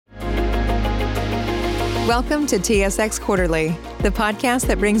Welcome to TSX Quarterly, the podcast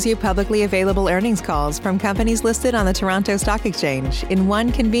that brings you publicly available earnings calls from companies listed on the Toronto Stock Exchange in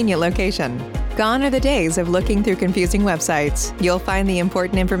one convenient location. Gone are the days of looking through confusing websites. You'll find the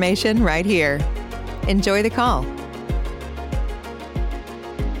important information right here. Enjoy the call.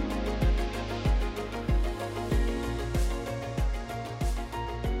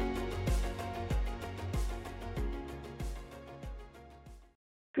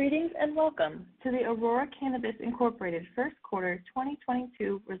 Greetings and welcome to the Aurora Cannabis Inc. First Quarter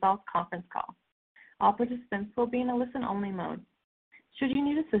 2022 Results Conference Call. All participants will be in a listen-only mode. Should you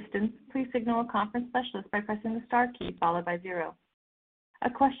need assistance, please signal a conference specialist by pressing the star key followed by 0. A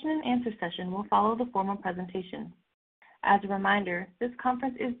question and answer session will follow the formal presentation. As a reminder, this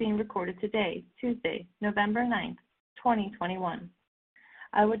conference is being recorded today, Tuesday, November 9th, 2021.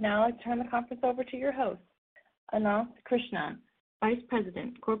 I would now like to turn the conference over to your host, Ananth Krishnan, Vice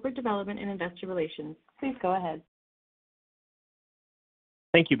President, Corporate Development and Investor Relations. Please go ahead.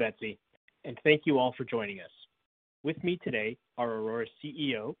 Thank you, Betsy, and thank you all for joining us. With me today are Aurora's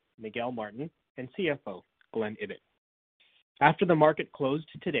CEO, Miguel Martin, and CFO, Glen Ibbott. After the market closed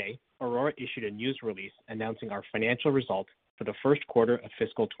today, Aurora issued a news release announcing our financial results for the first quarter of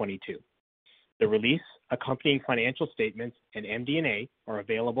fiscal 22. The release, accompanying financial statements, and MD&A are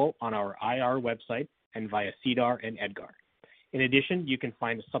available on our IR website and via SEDAR and EDGAR. In addition, you can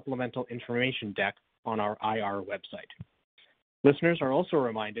find a supplemental information deck on our IR website. Listeners are also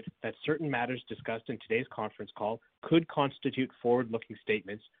reminded that certain matters discussed in today's conference call could constitute forward-looking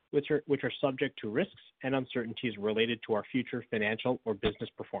statements which are subject to risks and uncertainties related to our future financial or business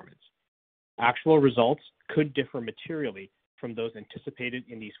performance. Actual results could differ materially from those anticipated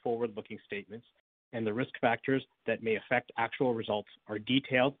in these forward-looking statements, and the risk factors that may affect actual results are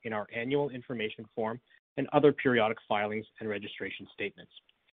detailed in our annual information form and other periodic filings and registration statements.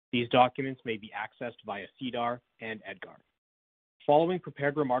 These documents may be accessed via SEDAR and EDGAR. Following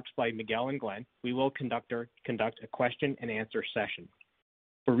prepared remarks by Miguel and Glen, we will conduct a question and answer session.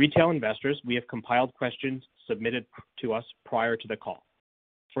 For retail investors, we have compiled questions submitted to us prior to the call.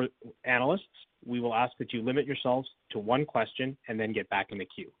 For analysts, we will ask that you limit yourselves to one question and then get back in the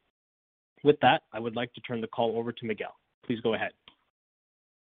queue. With that, I would like to turn the call over to Miguel. Please go ahead.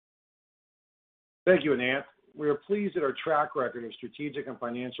 Thank you, Ananth. We are pleased that our track record of strategic and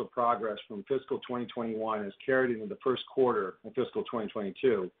financial progress from fiscal 2021 has carried into the first quarter of fiscal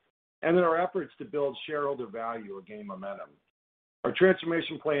 2022, and that our efforts to build shareholder value are gaining momentum. Our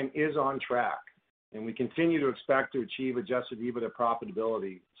transformation plan is on track, and we continue to expect to achieve adjusted EBITDA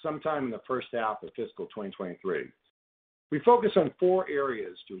profitability sometime in the first half of fiscal 2023. We focus on 4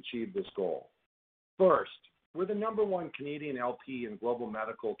 areas to achieve this goal. First, we're the number one Canadian LP in global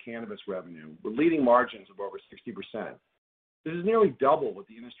medical cannabis revenue, with leading margins of over 60%. This is nearly double what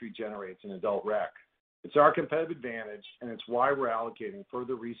the industry generates in adult rec. It's our competitive advantage, and it's why we're allocating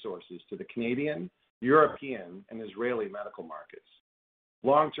further resources to the Canadian, European, and Israeli medical markets.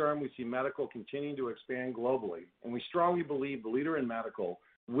 Long term, we see medical continuing to expand globally, and we strongly believe the leader in medical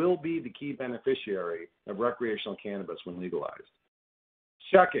will be the key beneficiary of recreational cannabis when legalized.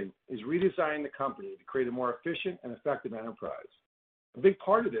 Second is redesigning the company to create a more efficient and effective enterprise. A big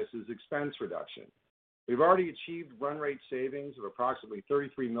part of this is expense reduction. We've already achieved run rate savings of approximately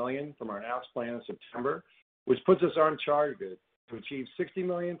 $33 million from our announced plan in September, which puts us on target to achieve $60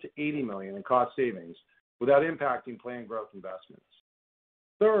 million to $80 million in cost savings without impacting planned growth investments.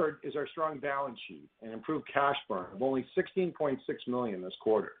 Third is our strong balance sheet and improved cash burn of only $16.6 million this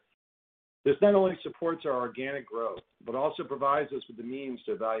quarter. This not only supports our organic growth, but also provides us with the means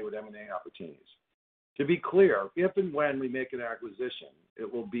to evaluate M&A opportunities. To be clear, if and when we make an acquisition,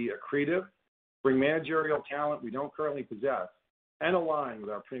 it will be accretive, bring managerial talent we don't currently possess, and align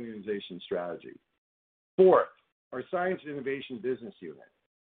with our premiumization strategy. Fourth, our science and innovation business unit.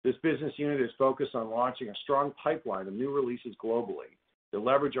 This business unit is focused on launching a strong pipeline of new releases globally that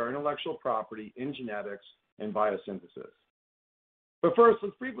leverage our intellectual property in genetics and biosynthesis. But first,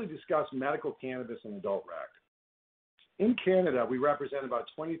 let's briefly discuss medical cannabis and adult rec. In Canada, we represent about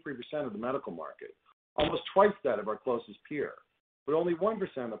 23% of the medical market, almost twice that of our closest peer, but only 1%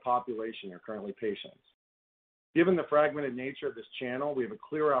 of the population are currently patients. Given the fragmented nature of this channel, we have a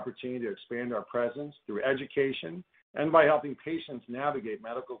clear opportunity to expand our presence through education and by helping patients navigate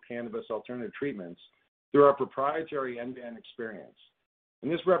medical cannabis alternative treatments through our proprietary end-to-end experience.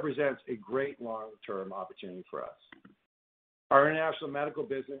 And this represents a great long-term opportunity for us. Our international medical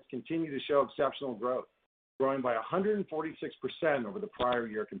business continued to show exceptional growth, growing by 146% over the prior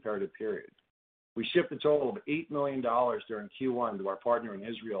year comparative period. We shipped a total of $8 million during Q1 to our partner in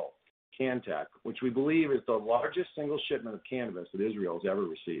Israel, Cantech, which we believe is the largest single shipment of cannabis that Israel has ever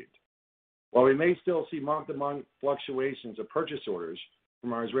received. While we may still see month-to-month fluctuations of purchase orders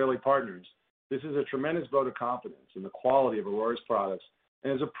from our Israeli partners, this is a tremendous vote of confidence in the quality of Aurora's products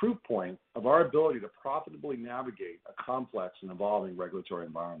and is a proof point of our ability to profitably navigate a complex and evolving regulatory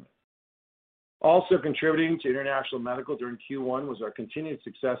environment. Also contributing to international medical during Q1 was our continued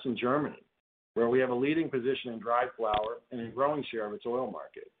success in Germany, where we have a leading position in dried flower and a growing share of its oil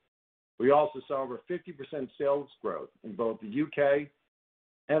market. We also saw over 50% sales growth in both the UK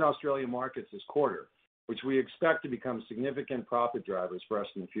and Australian markets this quarter, which we expect to become significant profit drivers for us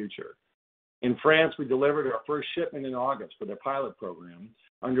in the future. In France, we delivered our first shipment in August for their pilot program,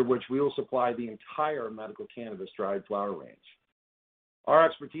 under which we will supply the entire medical cannabis dried flower range. Our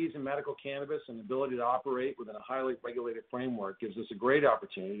expertise in medical cannabis and ability to operate within a highly regulated framework gives us a great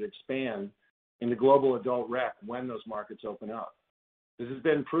opportunity to expand into global adult rec when those markets open up. This has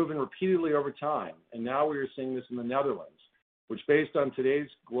been proven repeatedly over time, and now we are seeing this in the Netherlands, which, based on today's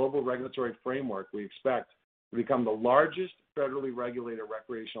global regulatory framework, we expect to become the largest federally regulated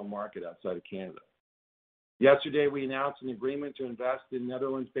recreational market outside of Canada. Yesterday, we announced an agreement to invest in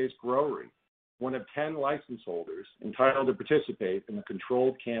Netherlands-based Growery, one of 10 license holders entitled to participate in the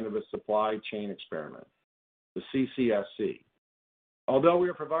Controlled Cannabis Supply Chain Experiment, the CCSC. Although we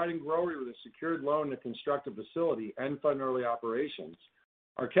are providing Growery with a secured loan to construct a facility and fund early operations,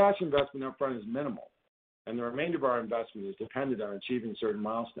 our cash investment up front is minimal, and the remainder of our investment is dependent on achieving certain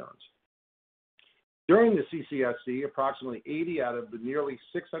milestones. During the CCSC, approximately 80 out of the nearly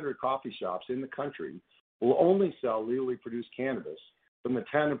 600 coffee shops in the country will only sell legally produced cannabis from the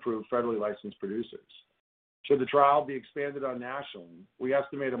 10 approved federally licensed producers. Should the trial be expanded on nationally, we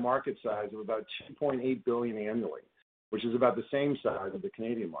estimate a market size of about $2.8 billion annually, which is about the same size of the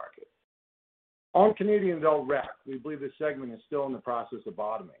Canadian market. On Canadian adult rec, we believe this segment is still in the process of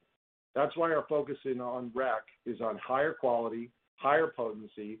bottoming. That's why our focus on rec is on higher quality, higher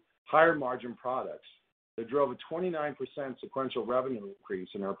potency, higher margin products that drove a 29% sequential revenue increase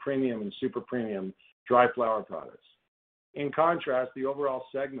in our premium and super premium dry flower products. In contrast, the overall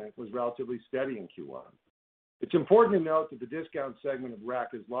segment was relatively steady in Q1. It's important to note that the discount segment of rec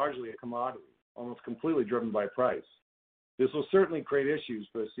is largely a commodity, almost completely driven by price. This will certainly create issues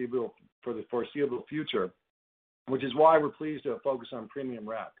for the foreseeable future, which is why we're pleased to have focused on premium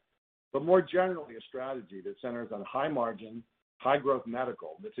rec, but more generally a strategy that centers on high margin, high growth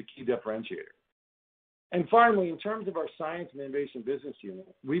medical that's a key differentiator. And finally, in terms of our science and innovation business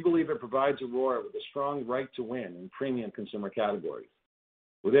unit, we believe it provides Aurora with a strong right to win in premium consumer categories.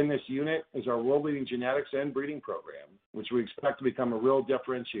 Within this unit is our world-leading genetics and breeding program, which we expect to become a real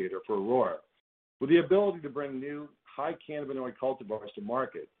differentiator for Aurora, with the ability to bring new high cannabinoid cultivars to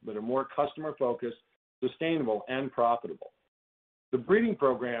market that are more customer-focused, sustainable, and profitable. The breeding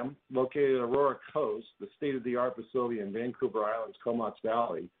program, located at Aurora Coast, the state-of-the-art facility in Vancouver Island's Comox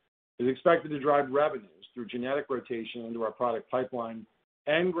Valley, is expected to drive revenues through genetic rotation into our product pipeline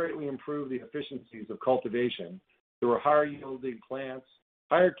and greatly improve the efficiencies of cultivation through our higher yielding plants,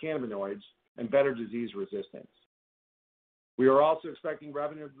 higher cannabinoids, and better disease resistance. We are also expecting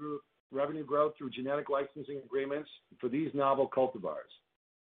revenue growth through genetic licensing agreements for these novel cultivars.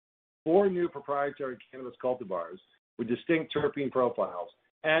 4 new proprietary cannabis cultivars with distinct terpene profiles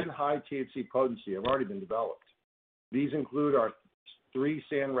and high THC potency have already been developed. These include our 3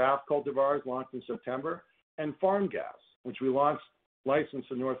 San Raf cultivars launched in September, and Farm Gas, which we licensed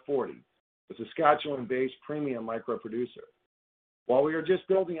to North 40, a Saskatchewan-based premium micro producer. While we are just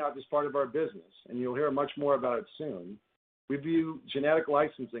building out this part of our business, and you'll hear much more about it soon, we view genetic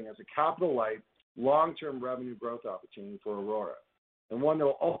licensing as a capital-light, long-term revenue growth opportunity for Aurora, and one that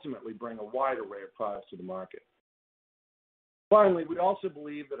will ultimately bring a wide array of products to the market. Finally, we also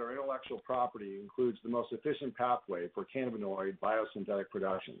believe that our intellectual property includes the most efficient pathway for cannabinoid biosynthetic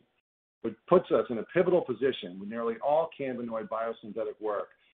production, which puts us in a pivotal position with nearly all cannabinoid biosynthetic work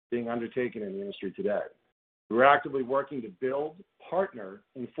being undertaken in the industry today. We're actively working to build, partner,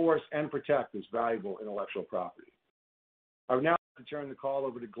 enforce, and protect this valuable intellectual property. I would now like to turn the call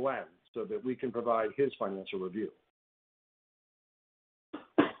over to Glenn so that we can provide his financial review.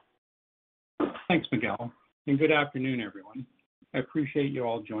 Thanks, Miguel, and good afternoon, everyone. I appreciate you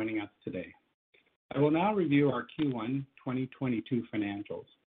all joining us today. I will now review our Q1 2022 financials,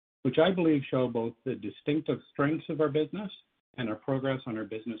 which I believe show both the distinctive strengths of our business and our progress on our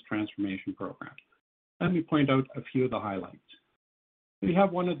business transformation program. Let me point out a few of the highlights. We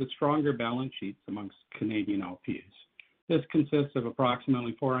have one of the stronger balance sheets amongst Canadian LPs. This consists of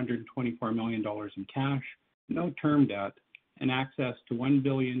approximately $424 million in cash, no term debt, and access to $1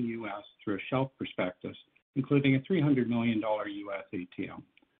 billion through a shelf prospectus, including a $300 million ATM.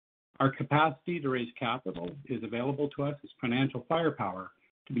 Our capacity to raise capital is available to us as financial firepower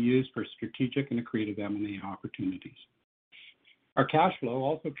to be used for strategic and accretive M&A opportunities. Our cash flow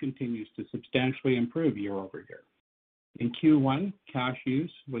also continues to substantially improve year over year. In Q1, cash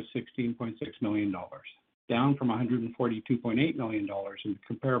use was $16.6 million, down from $142.8 million in the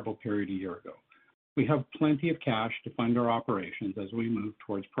comparable period a year ago. We have plenty of cash to fund our operations as we move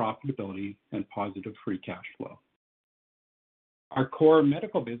towards profitability and positive free cash flow. Our core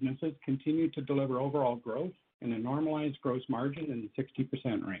medical businesses continue to deliver overall growth and a normalized gross margin in the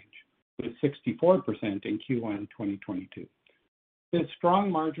 60% range, with 64% in Q1 2022. This strong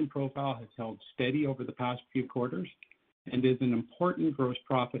margin profile has held steady over the past few quarters and is an important gross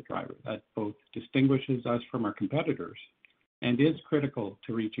profit driver that both distinguishes us from our competitors and is critical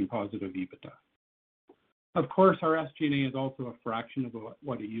to reaching positive EBITDA. Of course, our SG&A is also a fraction of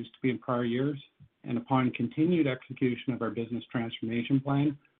what it used to be in prior years, and upon continued execution of our business transformation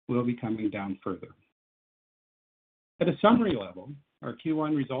plan, will be coming down further. At a summary level, our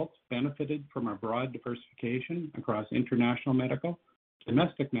Q1 results benefited from our broad diversification across international medical,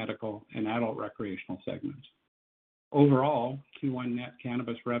 domestic medical, and adult recreational segments. Overall, Q1 net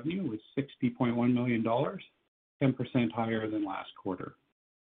cannabis revenue was $60.1 million, 10% higher than last quarter.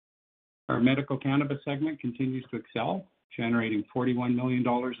 Our medical cannabis segment continues to excel, generating $41 million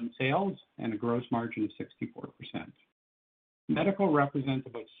in sales and a gross margin of 64%. Medical represents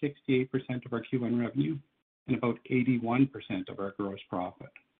about 68% of our Q1 revenue and about 81% of our gross profit.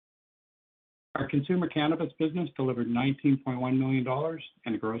 Our consumer cannabis business delivered $19.1 million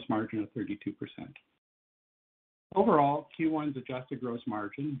and a gross margin of 32%. Overall, Q1's adjusted gross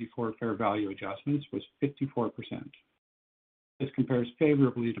margin before fair value adjustments was 54%. This compares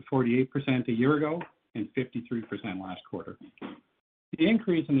favorably to 48% a year ago and 53% last quarter. The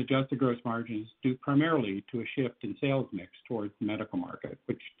increase in adjusted gross margin is due primarily to a shift in sales mix towards the medical market,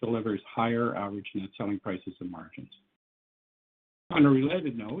 which delivers higher average net selling prices and margins. On a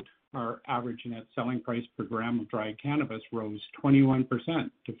related note, our average net selling price per gram of dried cannabis rose 21%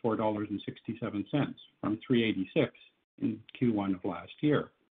 to $4.67 from $3.86 in Q1 of last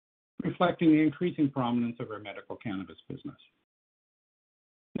year, reflecting the increasing prominence of our medical cannabis business.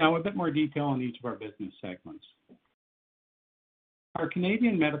 Now, a bit more detail on each of our business segments. Our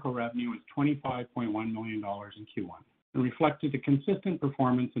Canadian medical revenue was $25.1 million in Q1 and reflected a consistent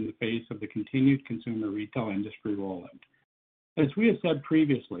performance in the face of the continued consumer retail industry rollout. As we have said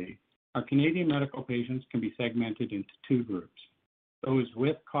previously, our Canadian medical patients can be segmented into two groups, those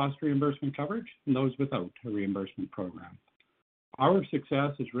with cost reimbursement coverage and those without a reimbursement program. Our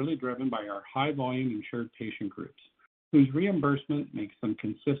success is really driven by our high-volume insured patient groups, whose reimbursement makes them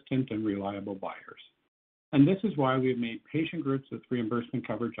consistent and reliable buyers. And this is why we have made patient groups with reimbursement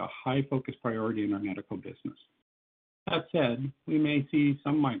coverage a high-focus priority in our medical business. That said, we may see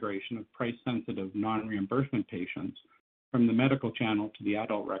some migration of price-sensitive non-reimbursement patients from the medical channel to the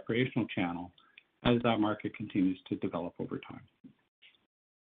adult recreational channel as that market continues to develop over time.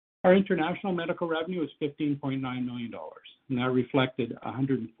 Our international medical revenue was $15.9 million, and that reflected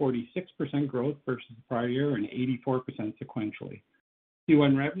 146% growth versus the prior year and 84% sequentially.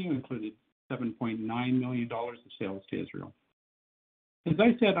 Q1 revenue included $7.9 million of sales to Israel. As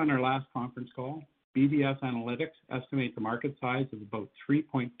I said on our last conference call, BDS Analytics estimate the market size of about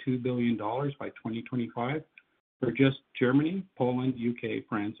 $3.2 billion by 2025 for just Germany, Poland, UK,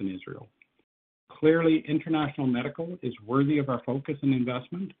 France, and Israel. Clearly, international medical is worthy of our focus and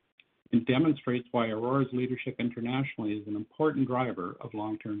investment and demonstrates why Aurora's leadership internationally is an important driver of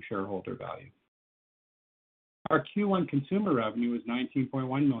long-term shareholder value. Our Q1 consumer revenue was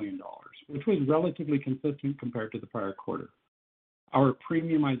 $19.1 million, which was relatively consistent compared to the prior quarter. Our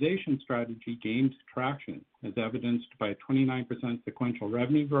premiumization strategy gained traction, as evidenced by a 29% sequential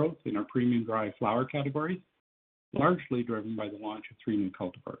revenue growth in our premium dry flower categories, largely driven by the launch of 3 new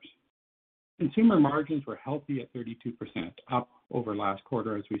cultivars. Consumer margins were healthy at 32%, up over last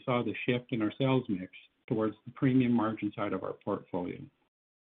quarter as we saw the shift in our sales mix towards the premium margin side of our portfolio.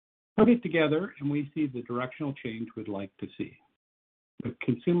 Put it together and we see the directional change we'd like to see, with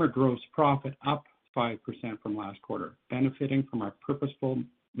consumer gross profit up 5% from last quarter, benefiting from our purposeful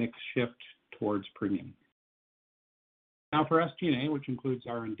mix shift towards premium. Now for SG&A, which includes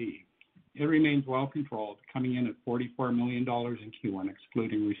R&D, it remains well controlled, coming in at $44 million in Q1,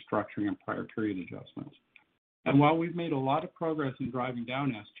 excluding restructuring and prior period adjustments. And while we've made a lot of progress in driving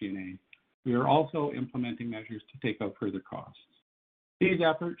down SG&A, we are also implementing measures to take out further costs. These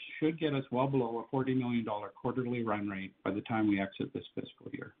efforts should get us well below a $40 million quarterly run rate by the time we exit this fiscal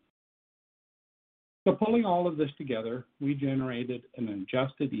year. So pulling all of this together, we generated an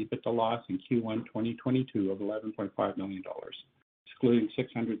adjusted EBITDA loss in Q1 2022 of $11.5 million, excluding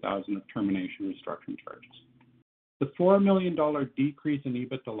 $600,000 of termination restructuring charges. The $4 million decrease in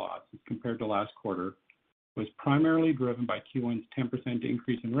EBITDA loss as compared to last quarter was primarily driven by Q1's 10%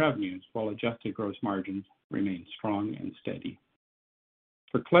 increase in revenues, while adjusted gross margins remained strong and steady.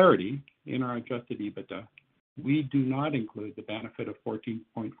 For clarity, in our adjusted EBITDA, we do not include the benefit of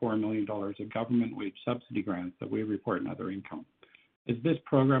 $14.4 million of government wage subsidy grants that we report in other income, as this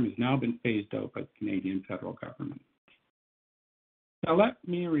program has now been phased out by the Canadian federal government. Now let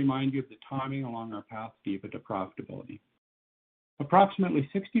me remind you of the timing along our path to EBITDA profitability. Approximately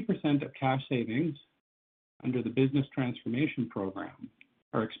 60% of cash savings under the business transformation program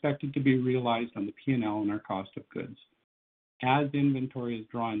are expected to be realized on the P&L and our cost of goods, as inventory is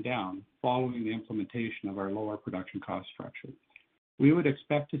drawn down following the implementation of our lower production cost structure. We would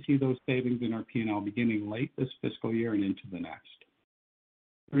expect to see those savings in our P&L beginning late this fiscal year and into the next.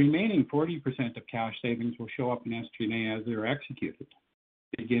 The remaining 40% of cash savings will show up in SG&A as they are executed,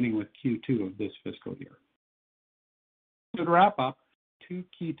 beginning with Q2 of this fiscal year. To wrap up, two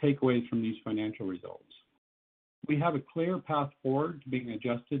key takeaways from these financial results. We have a clear path forward to being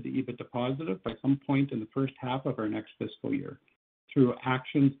adjusted to EBITDA positive by some point in the first half of our next fiscal year through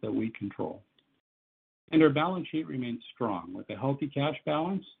actions that we control. And our balance sheet remains strong with a healthy cash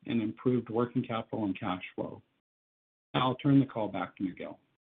balance and improved working capital and cash flow. Now I'll turn the call back to Miguel.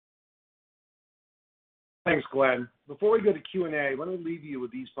 Thanks, Glenn. Before we go to Q&A, let me leave you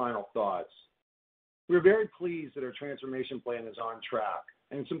with these final thoughts. We're very pleased that our transformation plan is on track,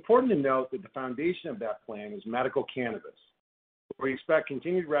 and it's important to note that the foundation of that plan is medical cannabis, where we expect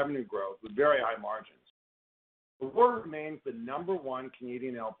continued revenue growth with very high margins. Aurora remains the #1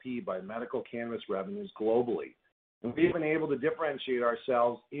 Canadian LP by medical cannabis revenues globally, and we've been able to differentiate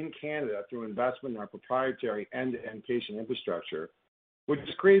ourselves in Canada through investment in our proprietary end-to-end patient infrastructure, which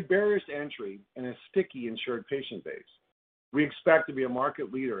has created barriers to entry and a sticky insured patient base. We expect to be a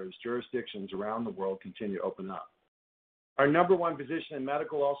market leader as jurisdictions around the world continue to open up. Our #1 position in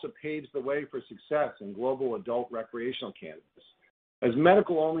medical also paves the way for success in global adult recreational cannabis as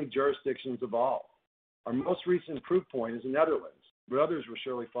medical-only jurisdictions evolve. Our most recent proof point is the Netherlands, but others will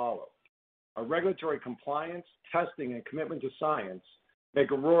surely follow. Our regulatory compliance, testing, and commitment to science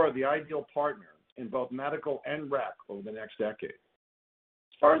make Aurora the ideal partner in both medical and rec over the next decade.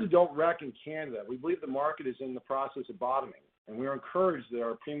 As far as adult rec in Canada, we believe the market is in the process of bottoming, and we are encouraged that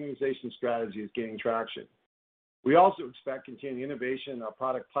our premiumization strategy is gaining traction. We also expect continued innovation in our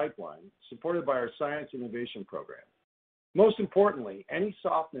product pipeline, supported by our science innovation program. Most importantly, any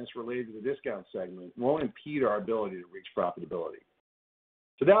softness related to the discount segment won't impede our ability to reach profitability.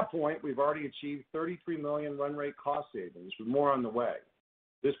 To that point, we've already achieved $33 million run rate cost savings, with more on the way.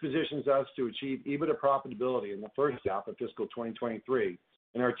 This positions us to achieve EBITDA profitability in the first half of fiscal 2023,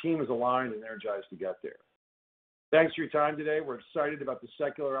 and our team is aligned and energized to get there. Thanks for your time today. We're excited about the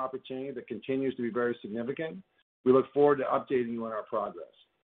secular opportunity that continues to be very significant. We look forward to updating you on our progress.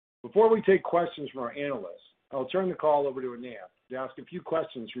 Before we take questions from our analysts, I'll turn the call over to Anant to ask a few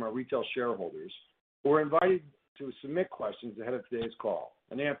questions from our retail shareholders who are invited to submit questions ahead of today's call.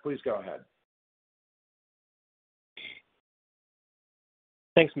 Anant, please go ahead.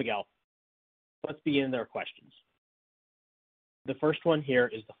 Thanks, Miguel. Let's begin our questions. The first one here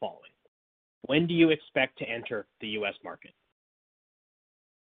is the following. When do you expect to enter the U.S. market?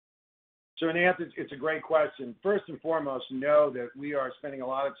 So, Anant, it's a great question. First and foremost, know that we are spending a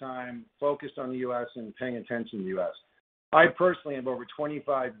lot of time focused on the U.S. and paying attention to the U.S. I personally have over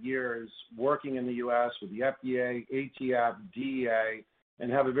 25 years working in the U.S. with the FDA, ATF, DEA,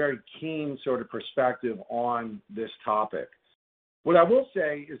 and have a very keen sort of perspective on this topic. What I will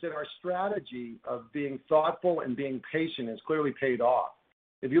say is that our strategy of being thoughtful and being patient has clearly paid off.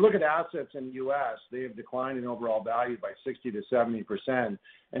 If you look at assets in the U.S., they have declined in overall value by 60 to 70%.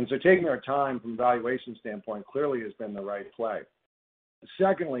 And so taking our time from a valuation standpoint clearly has been the right play.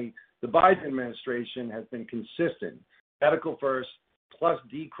 Secondly, the Biden administration has been consistent, medical first plus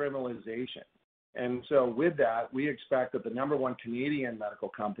decriminalization. And so with that, we expect that the #1 Canadian medical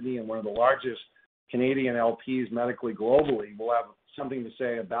company and one of the largest Canadian LPs medically globally will have something to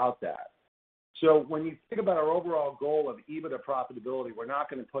say about that. So when you think about our overall goal of EBITDA profitability, we're not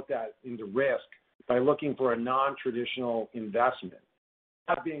going to put that into risk by looking for a non-traditional investment.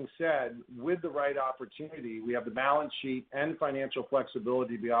 That being said, with the right opportunity, we have the balance sheet and financial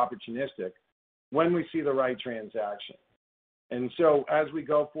flexibility to be opportunistic when we see the right transaction. And so as we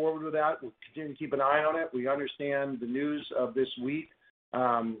go forward with that, we'll continue to keep an eye on it. We understand the news of this week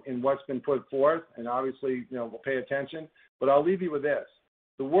and what's been put forth, and obviously, we'll pay attention. But I'll leave you with this.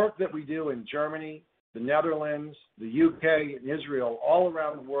 The work that we do in Germany, the Netherlands, the UK, and Israel, all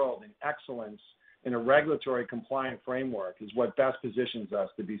around the world in excellence in a regulatory compliant framework is what best positions us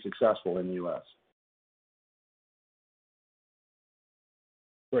to be successful in the U.S.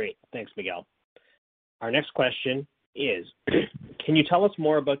 Great. Thanks, Miguel. Our next question is, can you tell us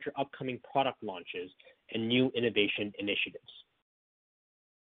more about your upcoming product launches and new innovation initiatives?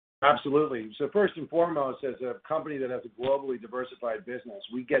 Absolutely. So first and foremost, as a company that has a globally diversified business,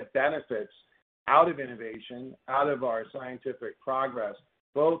 we get benefits out of innovation, out of our scientific progress,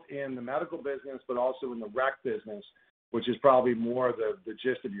 both in the medical business but also in the rec business, which is probably more the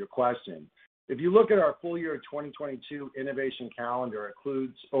gist of your question. If you look at our full year 2022 innovation calendar, it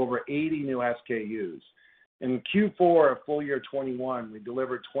includes over 80 new SKUs. In Q4 of full year 21, we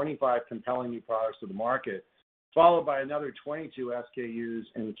delivered 25 compelling new products to the market, followed by another 22 SKUs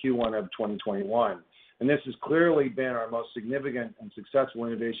in Q1 of 2021. And this has clearly been our most significant and successful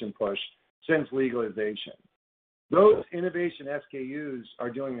innovation push since legalization. Those innovation SKUs are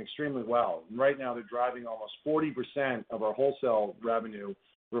doing extremely well. And right now, they're driving almost 40% of our wholesale revenue,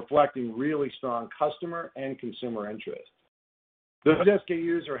 reflecting really strong customer and consumer interest. Those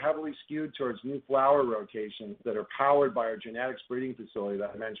SKUs are heavily skewed towards new flower rotations that are powered by our genetics breeding facility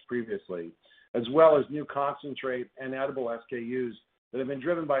that I mentioned previously, as well as new concentrate and edible SKUs that have been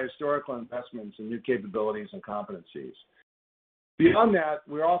driven by historical investments in new capabilities and competencies. Beyond that,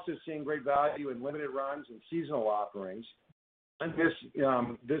 we're also seeing great value in limited runs and seasonal offerings. And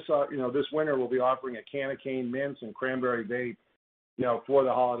this winter we'll be offering a can of cane mints and cranberry vape, for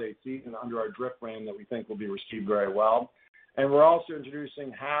the holiday season under our Drift brand that we think will be received very well. And we're also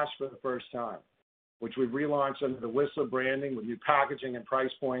introducing hash for the first time, which we've relaunched under the Whistler branding with new packaging and price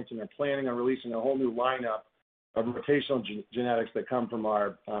points, and are planning on releasing a whole new lineup of rotational genetics that come from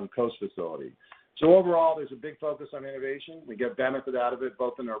our Coast facility. So overall, there's a big focus on innovation. We get benefit out of it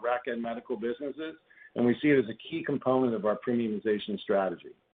both in our rec and medical businesses, and we see it as a key component of our premiumization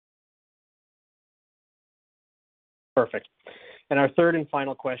strategy. Perfect. And our third and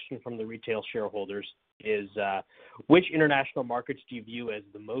final question from the retail shareholders is, which international markets do you view as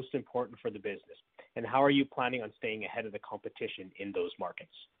the most important for the business, and how are you planning on staying ahead of the competition in those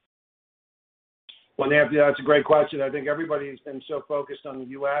markets? Well, Nancy, that's a great question. I think everybody's been so focused on the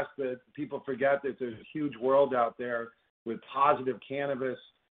U.S. that people forget that there's a huge world out there with positive cannabis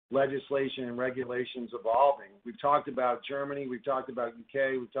legislation and regulations evolving. We've talked about Germany, we've talked about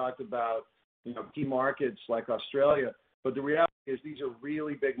UK, we've talked about key markets like Australia, but the reality is these are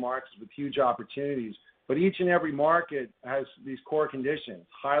really big markets with huge opportunities. But each and every market has these core conditions: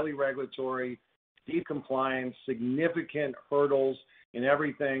 highly regulatory, deep compliance, significant hurdles in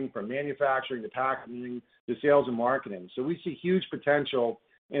everything from manufacturing to packaging to sales and marketing. So we see huge potential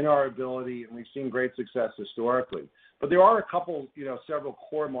in our ability, and we've seen great success historically. But there are a couple, several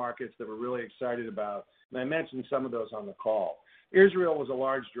core markets that we're really excited about, and I mentioned some of those on the call. Israel was a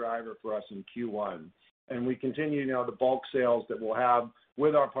large driver for us in Q1, and we continue, the bulk sales that we'll have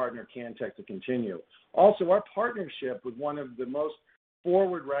with our partner Cantech to continue. Also, our partnership with one of the most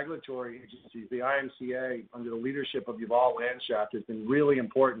forward regulatory agencies, the IMCA, under the leadership of Yuval Landschaft, has been really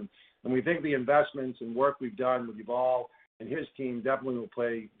important. And we think the investments and work we've done with Yuval and his team definitely will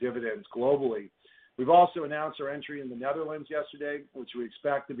pay dividends globally. We've also announced our entry in the Netherlands yesterday, which we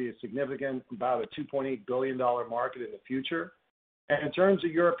expect to be a significant, about a $2.8 billion market in the future. And in terms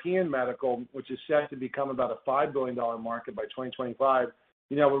of European medical, which is set to become about a $5 billion market by 2025,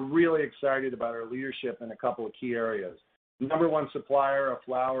 we're really excited about our leadership in a couple of key areas. Number one supplier of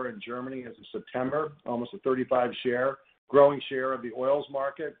flower in Germany as of September, almost a 35% share, growing share of the oils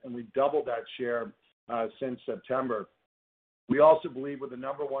market, and we've doubled that share since September. We also believe we're the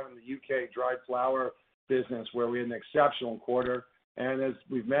number one in the UK dried flower business, where we had an exceptional quarter. And as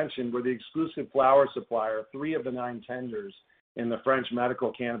we've mentioned, we're the exclusive flower supplier of 3 of the 9 tenders in the French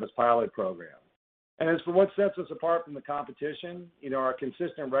medical cannabis pilot program. And as for what sets us apart from the competition, our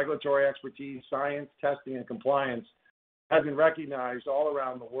consistent regulatory expertise, science, testing, and compliance has been recognized all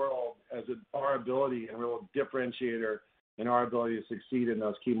around the world as our ability and real differentiator in our ability to succeed in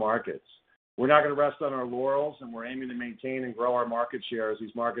those key markets. We're not going to rest on our laurels, and we're aiming to maintain and grow our market share as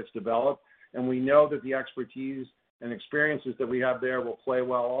these markets develop. And we know that the expertise and experiences that we have there will play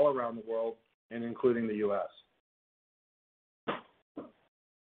well all around the world, and including the U.S.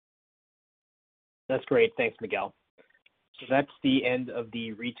 That's great. Thanks, Miguel. So that's the end of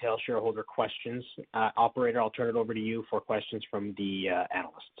the retail shareholder questions. Operator, I'll turn it over to you for questions from the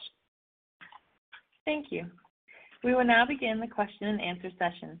analysts. Thank you. We will now begin the question and answer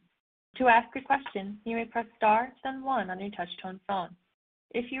session. To ask a question, you may press star, then 1 on your touch-tone phone.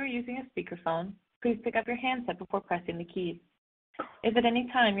 If you are using a speakerphone, please pick up your handset before pressing the keys. If at any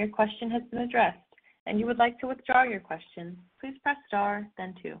time your question has been addressed and you would like to withdraw your question, please press star,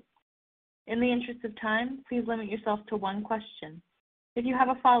 then 2. In the interest of time, please limit yourself to 1 question. If you have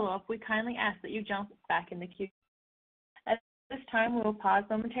a follow-up, we kindly ask that you jump back in the queue. At This time we will pause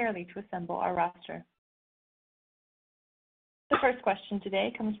momentarily to assemble our roster. The first question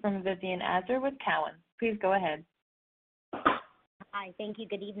today comes from Vivian Azar with Cowen. Please go ahead. Hi, thank you.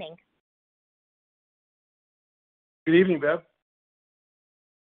 Good evening. Good evening, Bev.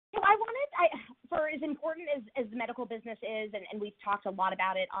 So for as important as the medical business is, and we've talked a lot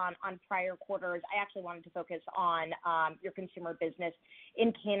about it on prior quarters, I actually wanted to focus on your consumer business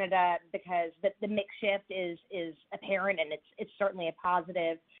in Canada because the mix shift is apparent, and it's certainly a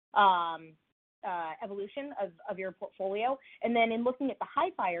positive evolution of your portfolio. And then in looking at the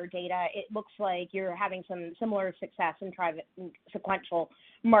Hifyre data, it looks like you're having some similar success in sequential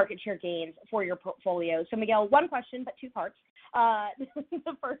market share gains for your portfolio. So Miguel, one question, but two parts.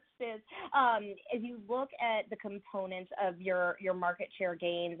 The first is, as you look at the components of your market share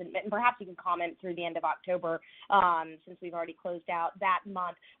gains, and perhaps you can comment through the end of October, since we've already closed out that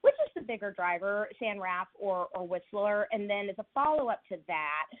month, which is the bigger driver, San Raf or Whistler? And then as a follow-up to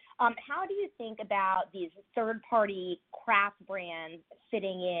that, how do you think about these third-party craft brands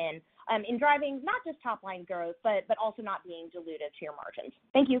fitting in driving not just top-line growth, but also not being dilutive to your margins?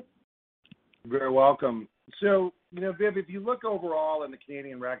 Thank you. Very welcome. So, Viv, if you look overall in the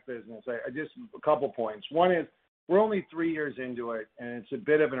Canadian rec business, I just a couple points. One is we're only 3 years into it, and it's a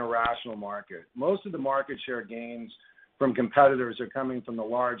bit of an irrational market. Most of the market share gains from competitors are coming from the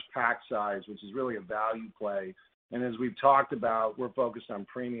large pack size, which is really a value play. And as we've talked about, we're focused on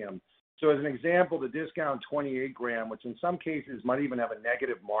premium. So as an example, the discount 28 gram, which in some cases might even have a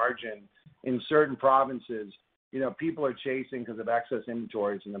negative margin in certain provinces, people are chasing because of excess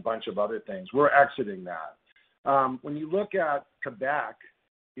inventories and a bunch of other things. We're exiting that. When you look at Quebec,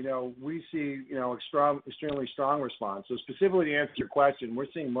 we see, extremely strong response. So specifically to answer your question, we're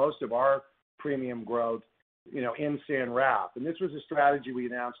seeing most of our premium growth, in San Raf. And this was a strategy we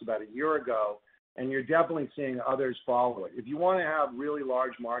announced about a year ago, and you're definitely seeing others follow it. If you want to have really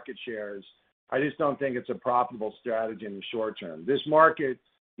large market shares, I just don't think it's a profitable strategy in the short term. This market,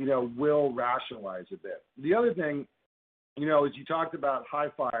 will rationalize a bit. The other thing, as you talked about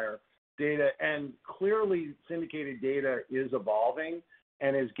Hifyre data, and clearly syndicated data is evolving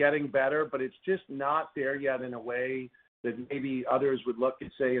and is getting better, but it's just not there yet in a way that maybe others would look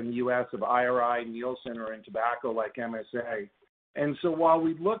at, say, in the U.S. of IRI, Nielsen, or in tobacco like MSA. And so while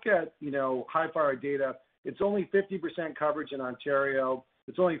we look at, Hifyre data, it's only 50% coverage in Ontario.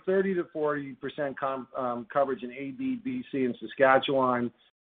 It's only 30 to 40% coverage in AB, BC, and Saskatchewan.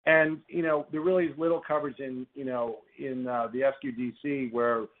 And, there really is little coverage in the SQDC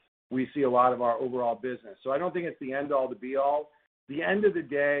where we see a lot of our overall business. So I don't think it's the end all to be all. The end of the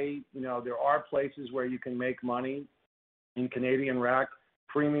day, there are places where you can make money in Canadian rec.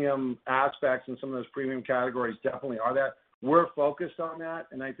 Premium aspects and some of those premium categories definitely are that. We're focused on that.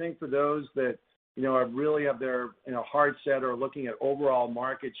 And I think for those that, really have their, heart set or looking at overall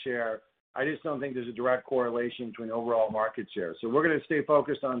market share, I just don't think there's a direct correlation between overall market share. So we're going to stay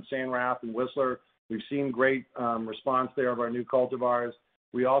focused on San Raf and Whistler. We've seen great response there of our new cultivars.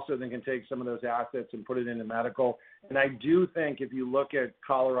 We also then can take some of those assets and put it into medical. And I do think if you look at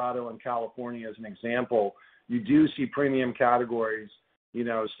Colorado and California as an example, you do see premium categories,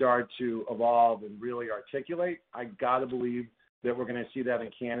 start to evolve and really articulate. I got to believe that we're going to see that in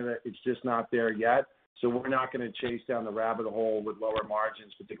Canada. It's just not there yet. So we're not going to chase down the rabbit hole with lower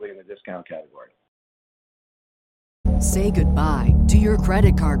margins, particularly in the discount category. Say goodbye to your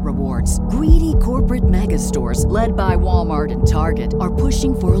credit card rewards. Greedy corporate mega stores, led by Walmart and Target, are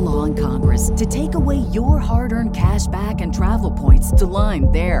pushing for a law in Congress to take away your hard-earned cash back and travel points to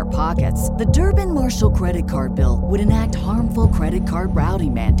line their pockets. The Durbin-Marshall credit card bill would enact harmful credit card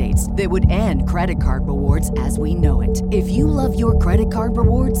routing mandates that would end credit card rewards as we know it. If you love your credit card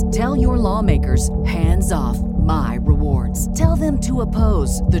rewards, tell your lawmakers, hands off my rewards. Tell them to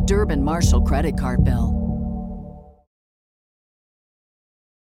oppose the Durbin-Marshall credit card bill.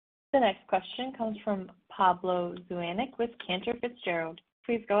 The next question comes from Pablo Zuanic with Cantor Fitzgerald.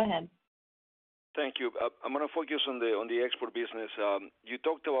 Please go ahead. Thank you. I'm going to focus on the export business. You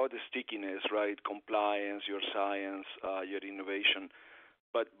talked about the stickiness, right? Compliance, your science, your innovation.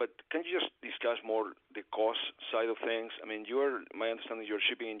 But can you just discuss more the cost side of things? I mean, my understanding, you're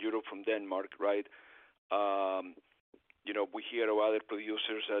shipping in Europe from Denmark, right? We hear of other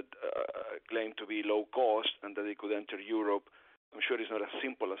producers that claim to be low cost and that they could enter Europe. I'm sure it's not as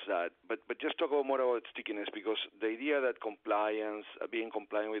simple as that, but just talk more about stickiness, because the idea that compliance, being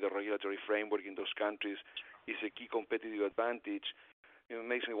compliant with the regulatory framework in those countries is a key competitive advantage. It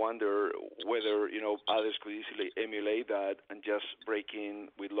makes me wonder whether, others could easily emulate that and just break in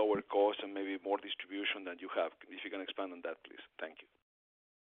with lower cost and maybe more distribution than you have. If you can expand on that, please. Thank you.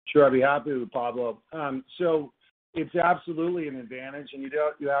 Sure, I'd be happy to, Pablo. So It's absolutely an advantage, and you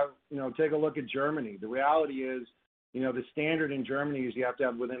have take a look at Germany. The reality is, the standard in Germany is you have to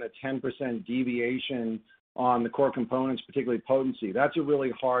have within a 10% deviation on the core components, particularly potency. That's a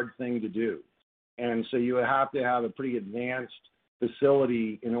really hard thing to do, and so you have to have a pretty advanced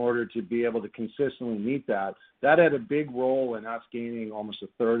facility in order to be able to consistently meet that. That had a big role in us gaining almost a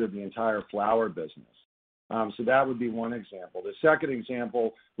third of the entire flower business. So that would be one example. The second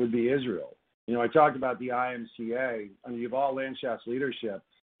example would be Israel. I talked about the IMCA. Under Yuval Landschaft's leadership,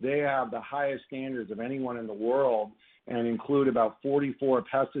 they have the highest standards of anyone in the world and include about 44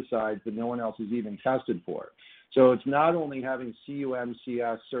 pesticides that no one else has even tested for. So it's not only having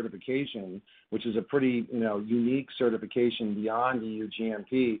CUMCS certification, which is a pretty unique certification beyond EU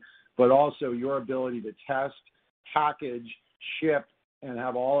GMP, but also your ability to test, package, ship, and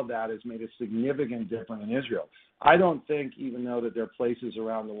have all of that has made a significant difference in Israel. I don't think, even though that there are places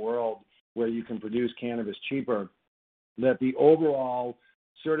around the world where you can produce cannabis cheaper, that the overall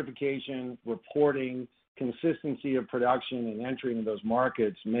certification, reporting, consistency of production and entry into those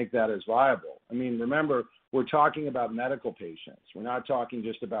markets make that as viable. I mean, remember, we're talking about medical patients. We're not talking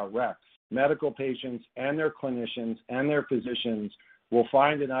just about rec. Medical patients and their clinicians and their physicians will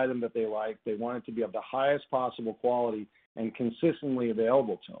find an item that they like. They want it to be of the highest possible quality and consistently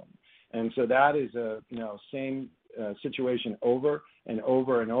available to them. And so that is a same situation over and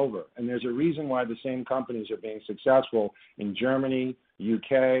over and over. And there's a reason why the same companies are being successful in Germany,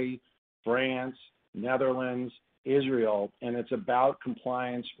 UK, France, Netherlands, Israel, and it's about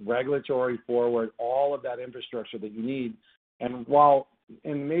compliance, regulatory forward, all of that infrastructure that you need. And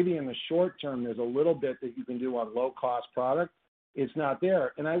maybe in the short term, there's a little bit that you can do on low-cost product, it's not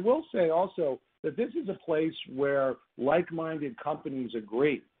there. And I will say also that this is a place where like-minded companies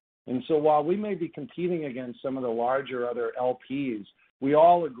agree. And so while we may be competing against some of the larger other LPs, we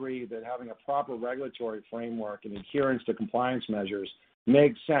all agree that having a proper regulatory framework and adherence to compliance measures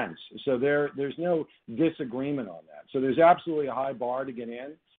makes sense. So there's no disagreement on that. So there's absolutely a high bar to get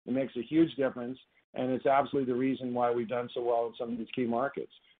in. It makes a huge difference, and it's absolutely the reason why we've done so well in some of these key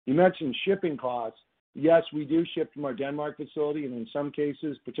markets. You mentioned shipping costs. Yes, we do ship from our Denmark facility, and in some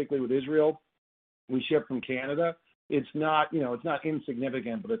cases, particularly with Israel, we ship from Canada. It's not, it's not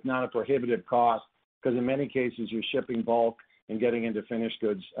insignificant, but it's not a prohibitive cost because in many cases you're shipping bulk and getting into finished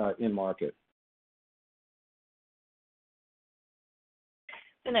goods in market.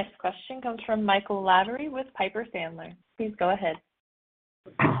 The next question comes from Michael Lavery with Piper Sandler. Please go ahead.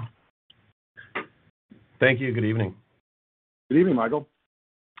 Thank you. Good evening. Good evening, Michael.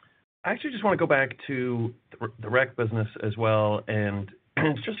 I actually just want to go back to the rec business as well and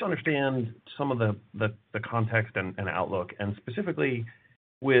just understand some of the context and outlook, and specifically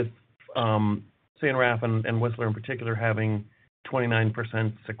with San Raf and Whistler in particular having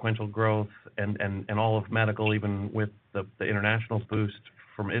 29% sequential growth and all of medical, even with the international boost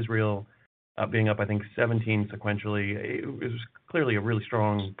from Israel being up, I think, 17 sequentially. It was clearly a really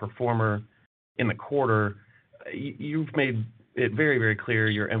strong performer in the quarter. You've made it very, very clear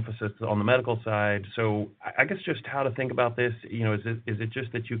your emphasis on the medical side. So I guess just how to think about this, is it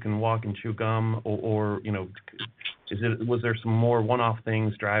just that you can walk and chew gum or was there some more one-off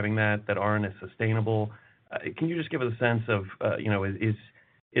things driving that aren't as sustainable? Can you just give us a sense of,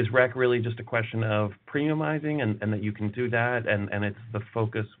 is rec really just a question of premiumizing and that you can do that and it's the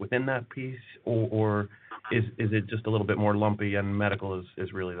focus within that piece, or is it just a little bit more lumpy and medical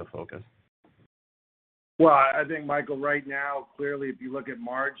is really the focus? Well, I think, Michael, right now, clearly, if you look at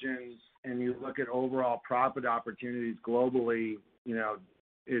margins and you look at overall profit opportunities globally,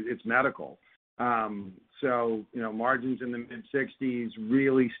 it's medical. So, margins in the mid-60s,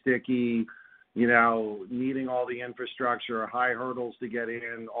 really sticky, needing all the infrastructure, high hurdles to get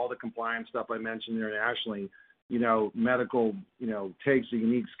in, all the compliance stuff I mentioned internationally. Medical, takes a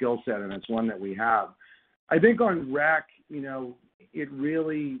unique skill set, and it's one that we have. I think on rec, it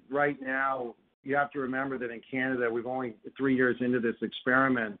really, right now, you have to remember that in Canada, we've only 3 years into this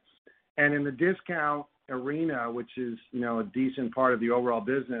experiment. And in the discount arena, which is, a decent part of the overall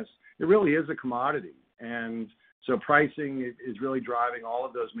business, it really is a commodity. And so pricing is really driving all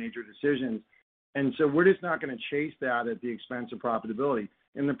of those major decisions. And so we're just not going to chase that at the expense of profitability.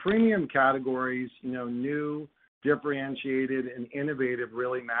 In the premium categories, new, differentiated, and innovative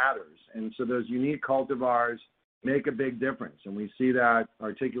really matters. And so those unique cultivars make a big difference. And we see that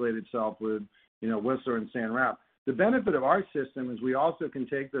articulate itself with Whistler and San Raf. The benefit of our system is we also can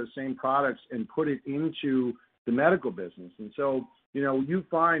take those same products and put it into the medical business. And so, you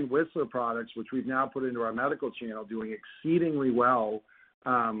find Whistler products, which we've now put into our medical channel, doing exceedingly well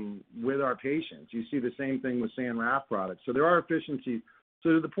with our patients. You see the same thing with San Raf products. So there are efficiencies.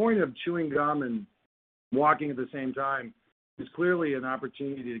 So to the point of chewing gum and walking at the same time is clearly an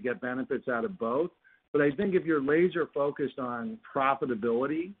opportunity to get benefits out of both. But I think if you're laser focused on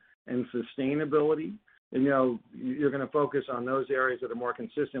profitability and sustainability, and, you're going to focus on those areas that are more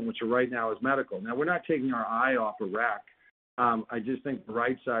consistent, which are right now is medical. Now, we're not taking our eye off of rec. I just think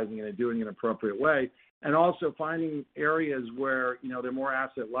right sizing it and doing it in an appropriate way, and also finding areas where, they're more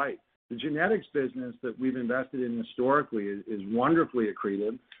asset light. The genetics business that we've invested in historically is wonderfully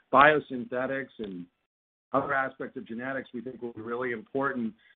accretive. Biosynthetics and other aspects of genetics we think will be really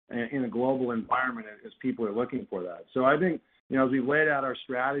important in a global environment as people are looking for that. So I think, as we've laid out our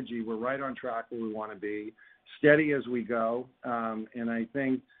strategy, we're right on track where we want to be, steady as we go. And I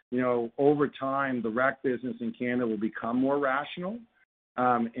think, over time, the rec business in Canada will become more rational.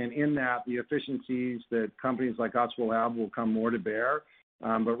 And in that, the efficiencies that companies like us will have will come more to bear.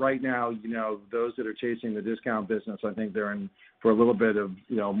 But right now, those that are chasing the discount business, I think they're in for a little bit of,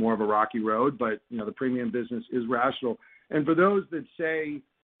 more of a rocky road. But, the premium business is rational. And for those that say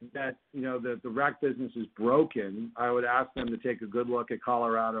that, that the rec business is broken, I would ask them to take a good look at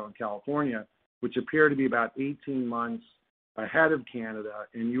Colorado and California, which appear to be about 18 months ahead of Canada.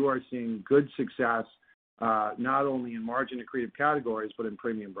 And you are seeing good success, not only in margin accretive categories, but in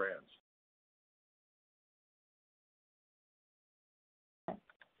premium brands.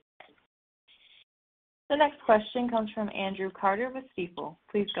 The next question comes from Andrew Carter with Stifel.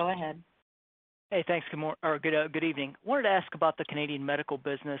 Please go ahead. Hey, thanks. Good evening. Wanted to ask about the Canadian medical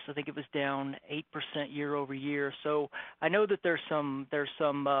business. I think it was down 8% year over year. So I know that there's some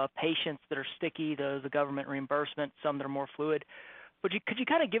patients that are sticky, the government reimbursement, some that are more fluid. But could you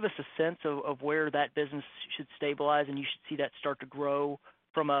kind of give us a sense of where that business should stabilize and you should see that start to grow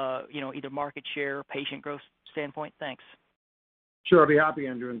from a either market share or patient growth standpoint? Thanks. Sure, I'll be happy,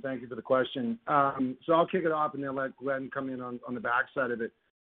 Andrew, and thank you for the question. So I'll kick it off and then let Glenn come in on the backside of it.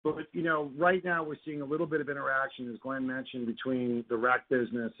 But, right now we're seeing a little bit of interaction, as Glenn mentioned, between the rec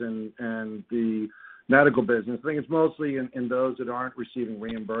business and the medical business. I think it's mostly in those that aren't receiving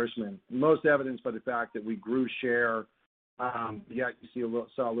reimbursement. Most evidenced by the fact that we grew share, yet you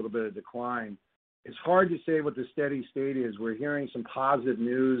saw a little bit of decline. It's hard to say what the steady state is. We're hearing some positive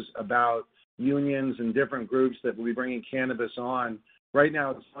news about unions and different groups that will be bringing cannabis on. Right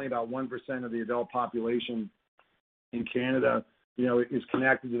now, it's only about 1% of the adult population in Canada, is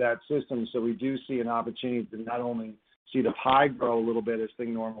connected to that system. So we do see an opportunity to not only see the pie grow a little bit as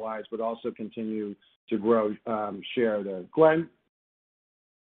things normalize, but also continue to grow share there. Glenn?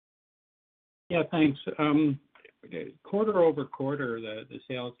 Yeah, thanks. Quarter over quarter, the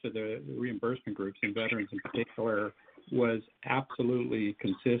sales to the reimbursement groups and veterans in particular was absolutely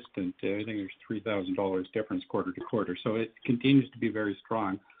consistent. I think there's $3,000 difference quarter to quarter. So it continues to be very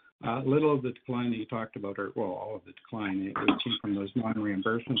strong. Little of the decline that you talked about, all of the decline, it came from those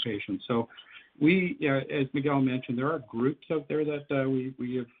non-reimbursement patients. So we, as Miguel mentioned, there are groups out there that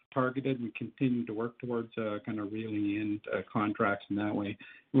we have targeted. We continue to work towards kind of reeling in contracts in that way.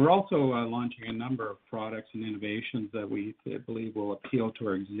 We're also launching a number of products and innovations that we believe will appeal to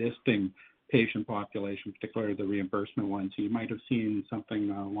our existing patient population, particularly the reimbursement ones. So you might have seen something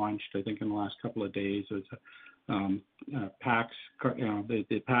launched, I think, in the last couple of days. It's PACS,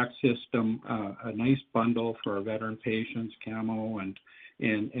 the PACS system, a nice bundle for our veteran patients, camo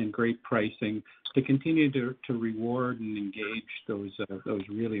and great pricing to continue to reward and engage those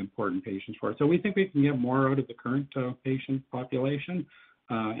really important patients for us. So we think we can get more out of the current patient population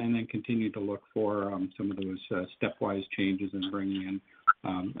and then continue to look for some of those stepwise changes and bringing in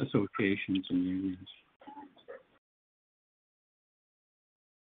associations and unions.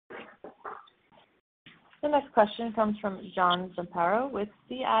 The next question comes from John Zamparo with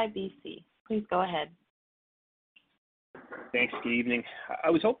CIBC. Please go ahead. Thanks. Good evening. I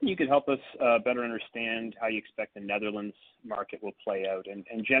was hoping you could help us better understand how you expect the Netherlands market will play out. And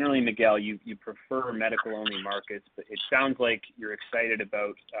generally, Miguel, you prefer medical-only markets, but it sounds like you're excited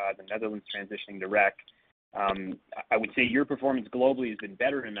about the Netherlands transitioning to rec. I would say your performance globally has been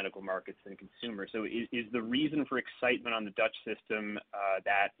better in medical markets than consumer. So is the reason for excitement on the Dutch system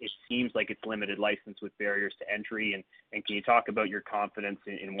that it seems like it's limited license with barriers to entry? And can you talk about your confidence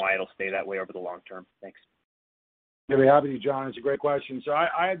in why it'll stay that way over the long term? Thanks. Yeah, we're happy to, John. It's a great question. So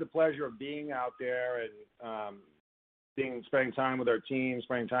I had the pleasure of being out there and spending time with our team,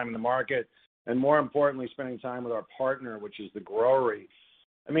 spending time in the market, and more importantly, spending time with our partner, which is the growery.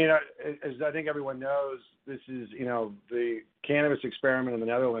 I mean, as I think everyone knows, this is, the cannabis experiment in the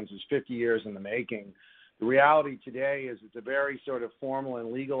Netherlands is 50 years in the making. The reality today is it's a very sort of formal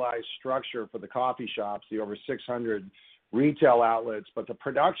and legalized structure for the coffee shops, the over 600 retail outlets, but the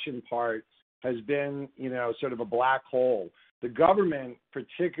production part has been, sort of a black hole. The government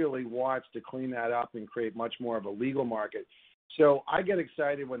particularly wants to clean that up and create much more of a legal market. So I get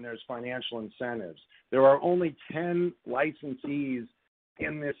excited when there's financial incentives. There are only 10 licensees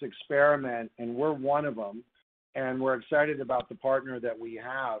in this experiment, and we're one of them, and we're excited about the partner that we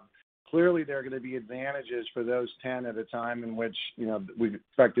have. Clearly, there are going to be advantages for those 10 at a time in which, we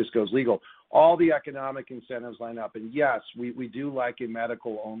expect this goes legal. All the economic incentives line up, and yes, we do like a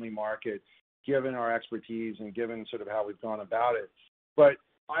medical-only market, given our expertise and given sort of how we've gone about it. But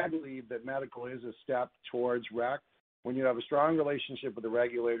I believe that medical is a step towards rec. When you have a strong relationship with the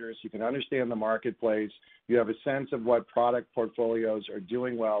regulators, you can understand the marketplace, you have a sense of what product portfolios are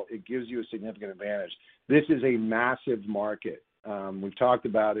doing well, it gives you a significant advantage. This is a massive market. We've talked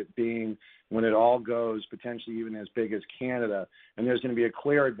about it being, when it all goes, potentially even as big as Canada, and there's going to be a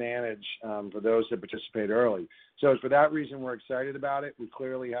clear advantage for those that participate early. So for that reason, we're excited about it. We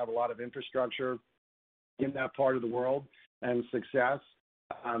clearly have a lot of infrastructure in that part of the world and success.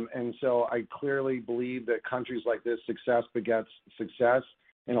 And so I clearly believe that countries like this, success begets success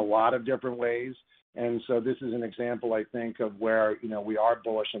in a lot of different ways. And so this is an example, I think, of where, we are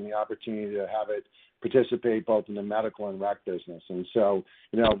bullish on the opportunity to have it participate both in the medical and rec business. And so,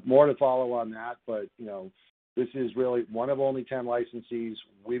 more to follow on that, but, this is really one of only 10 licensees.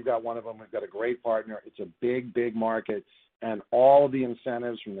 We've got one of them. We've got a great partner. It's a big, big market, and all of the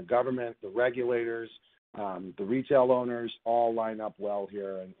incentives from the government, the regulators, the retail owners all line up well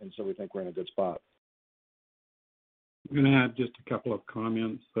here, and so we think we're in a good spot. I'm going to add just a couple of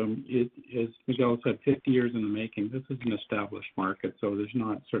comments. As Miguel said, 50 years in the making. This is an established market, so there's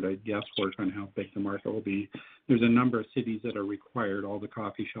not sort of guesswork on how big the market will be. There's a number of cities that are required. All the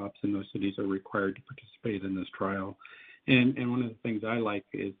coffee shops in those cities are required to participate in this trial. And one of the things I like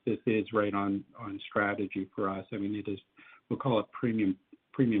is this is right on strategy for us. I mean, it is, we'll call it premium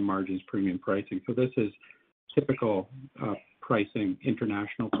margins, premium pricing. So this is typical pricing,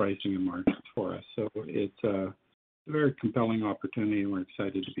 international pricing and margins for us. So it's a very compelling opportunity, and we're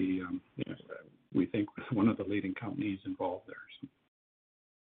excited to be, we think, one of the leading companies involved there. So.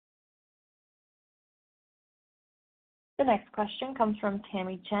 The next question comes from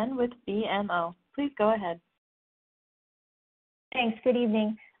Tammy Chen with BMO. Please go ahead. Thanks. Good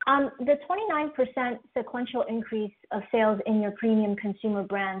evening. The 29% sequential increase of sales in your premium consumer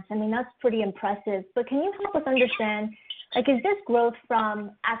brands, I mean, that's pretty impressive. But can you help us understand, is this growth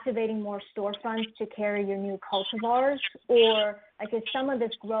from activating more storefronts to carry your new cultivars, or is some of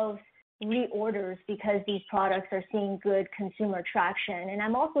this growth reorders because these products are seeing good consumer traction? And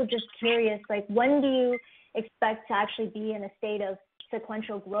I'm also just curious, when do you expect to actually be in a state of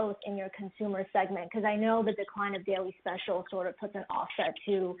sequential growth in your consumer segment? Because I know the decline of Daily Special sort of puts an offset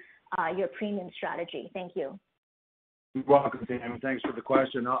to your premium strategy. Thank you. You're welcome, Tammy. Thanks for the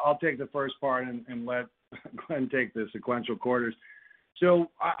question. I'll take the first part and let Glenn take the sequential quarters. So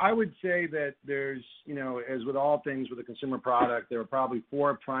I would say that there's, as with all things with a consumer product, there are probably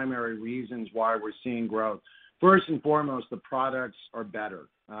four primary reasons why we're seeing growth. First and foremost, the products are better.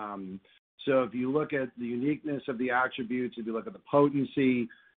 So if you look at the uniqueness of the attributes, if you look at the potency,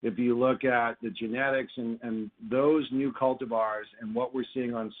 if you look at the genetics and those new cultivars and what we're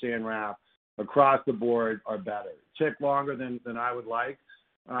seeing on San Raf across the board are better. It took longer than I would like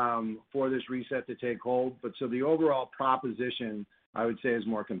for this reset to take hold, but so the overall proposition, I would say, is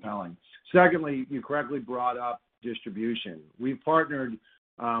more compelling. Secondly, you correctly brought up distribution. We've partnered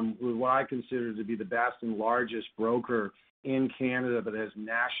with what I consider to be the best and largest broker in Canada that has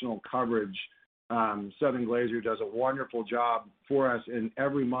national coverage. Southern Glacier does a wonderful job for us, and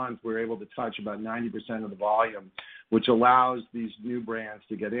every month we're able to touch about 90% of the volume, which allows these new brands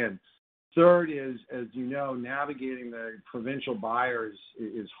to get in. Third is, as you know, navigating the provincial buyers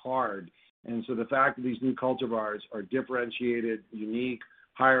is hard, and so the fact that these new cultivars are differentiated, unique,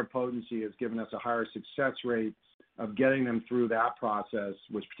 higher potency has given us a higher success rate of getting them through that process,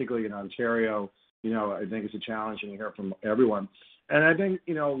 which particularly in Ontario, I think it's a challenge, and you hear from everyone. And I think,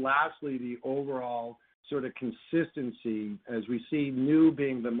 lastly, the overall sort of consistency, as we see new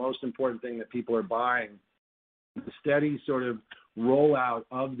being the most important thing that people are buying, the steady sort of rollout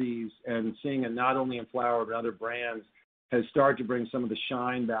of these and seeing it not only in flower but other brands has started to bring some of the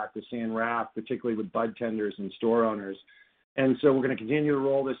shine back to San Raf, particularly with bud tenders and store owners. And so we're going to continue to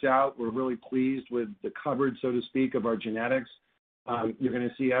roll this out. We're really pleased with the coverage, so to speak, of our genetics. You're going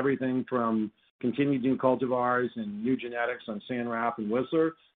to see everything from continued new cultivars and new genetics on San Raf and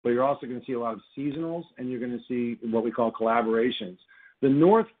Whistler, but you're also going to see a lot of seasonals, and you're going to see what we call collaborations. The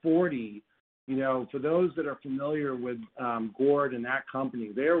North 40, for those that are familiar with Gord and that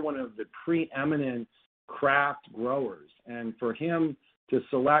company, they're one of the preeminent craft growers, and for him to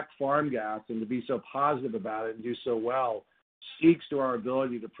select farm gas and to be so positive about it and do so well, speaks to our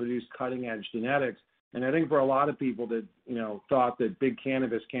ability to produce cutting-edge genetics. And I think for a lot of people that, thought that big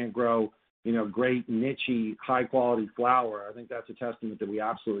cannabis can't grow, great niche-y, high-quality flower, I think that's a testament that we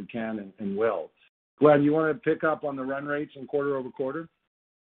absolutely can and will. Glenn, you want to pick up on the run rates in quarter over quarter?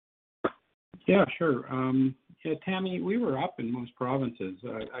 Yeah, sure. Tammy, we were up in most provinces,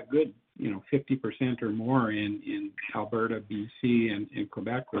 a good 50% or more in Alberta, BC, and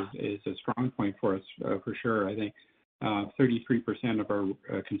Quebec is a strong point for us for sure. I think 33% of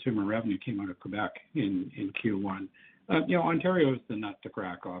our consumer revenue came out of Quebec in Q1. Ontario is the nut to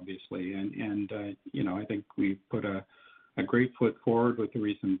crack, obviously, and I think we put a great foot forward with the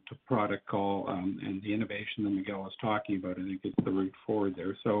recent product call and the innovation that Miguel was talking about. I think it's the route forward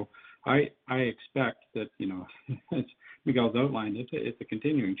there. So I expect that, as Miguel's outlined, it's a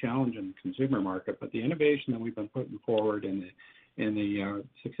continuing challenge in the consumer market, but the innovation that we've been putting forward and the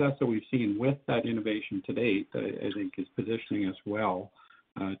success that we've seen with that innovation to date, I think is positioning us well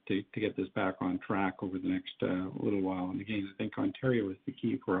to get this back on track over the next little while. And again, I think Ontario is the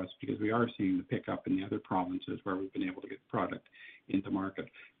key for us because we are seeing the pickup in the other provinces where we've been able to get product into market.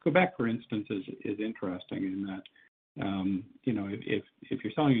 Quebec, for instance, is interesting in that, if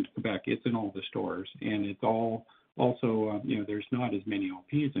you're selling into Quebec, it's in all the stores, and it's all also, there's not as many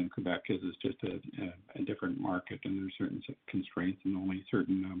LPs in Quebec because it's just a different market, and there's certain constraints, and only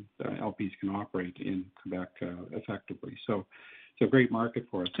certain LPs can operate in Quebec effectively. So it's a great market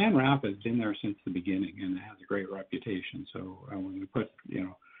for us. San Raf has been there since the beginning and has a great reputation. So when we put,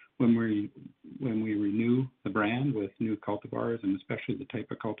 when we renew the brand with new cultivars, and especially the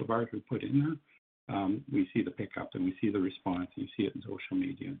type of cultivars we put in there, we see the pickup and we see the response. And you see it in social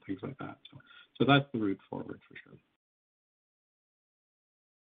media and things like that. So that's the route forward for sure.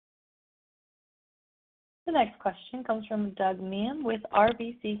 The next question comes from Doug Miehm with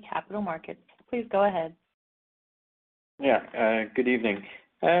RBC Capital Markets. Please go ahead. Yeah, good evening.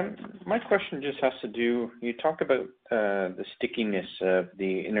 My question just has to do, you talked about the stickiness of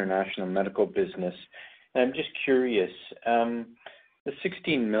the international medical business. I'm just curious, the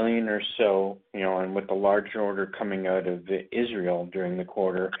 16 million or so, and with the large order coming out of Israel during the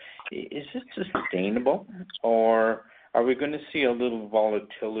quarter, is it sustainable, or are we going to see a little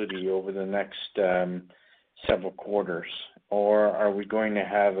volatility over the next several quarters, or are we going to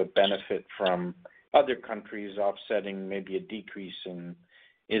have a benefit from other countries offsetting maybe a decrease in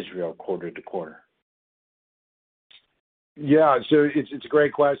Israel quarter to quarter? Yeah, so it's a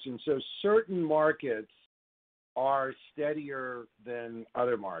great question. So certain markets are steadier than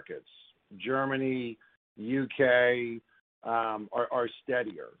other markets. Germany, UK are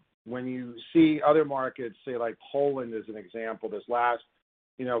steadier. When you see other markets, say like Poland as an example, this last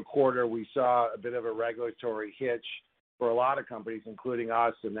quarter we saw a bit of a regulatory hitch for a lot of companies, including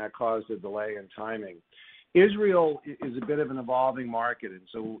us, and that caused a delay in timing. Israel is a bit of an evolving market, and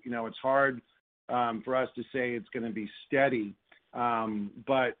so it's hard for us to say it's going to be steady.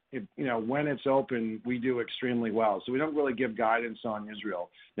 But when it's open, we do extremely well. So we don't really give guidance on Israel.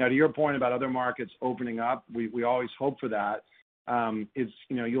 Now, to your point about other markets opening up, we always hope for that. It's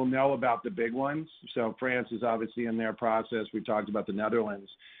you'll know about the big ones. So France is obviously in their process. We talked about the Netherlands.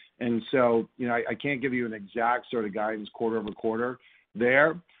 And so, I can't give you an exact sort of guidance quarter over quarter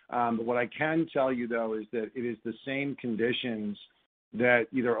there. But what I can tell you, though, is that it is the same conditions that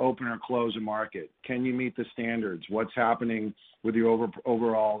either open or close a market. Can you meet the standards? What's happening with your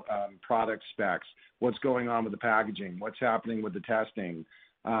overall product specs? What's going on with the packaging? What's happening with the testing?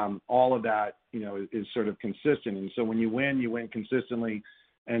 All of that, is sort of consistent. And so when you win consistently.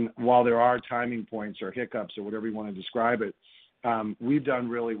 And while there are timing points or hiccups or whatever you want to describe it, we've done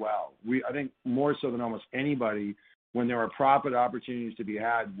really well. I think more so than almost anybody, when there are profit opportunities to be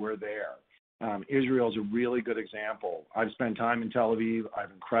had, we're there. Israel is a really good example. I've spent time in Tel Aviv. I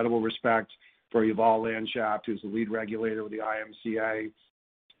have incredible respect for Yuval Landschaft, who's the lead regulator with the IMCA.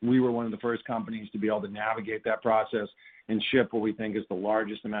 We were one of the first companies to be able to navigate that process and ship what we think is the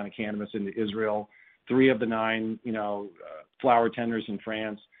largest amount of cannabis into Israel, 3 of the 9, flower tenders in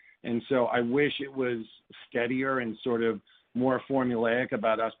France. And so I wish it was steadier and sort of more formulaic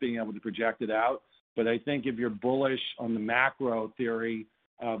about us being able to project it out. But I think if you're bullish on the macro theory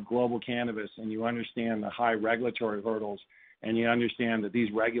of global cannabis and you understand the high regulatory hurdles and you understand that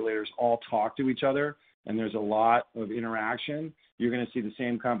these regulators all talk to each other and there's a lot of interaction, you're going to see the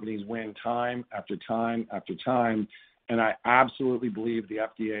same companies win time after time after time. And I absolutely believe the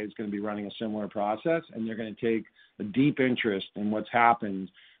FDA is going to be running a similar process, and they're going to take a deep interest in what's happened,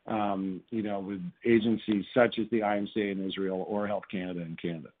 with agencies such as the IMCA in Israel or Health Canada in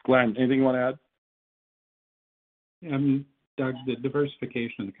Canada. Glenn, anything you want to add? Doug, the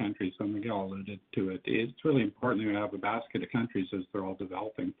diversification of the countries, so Miguel alluded to it, it's really important to have a basket of countries as they're all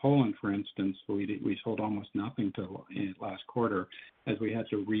developing. Poland, for instance, we sold almost nothing in last quarter as we had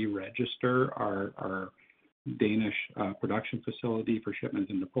to re-register our Danish production facility for shipments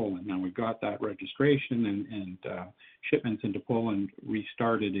into Poland. Now we got that registration and shipments into Poland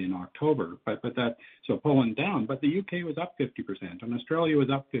restarted in October. So Poland down, but the UK was up 50% and Australia was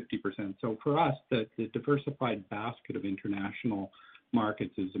up 50%. So for us, the diversified basket of international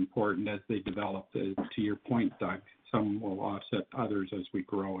markets is important as they develop. To your point, Doug, some will offset others as we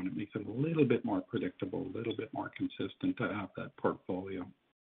grow, and it makes it a little bit more predictable, a little bit more consistent to have that portfolio.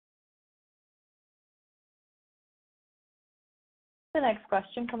 The next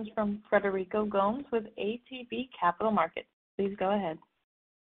question comes from Frederico Gomes with ACB Capital Markets. Please go ahead.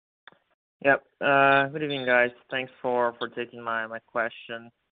 Yep. Good evening, guys. Thanks for taking my question.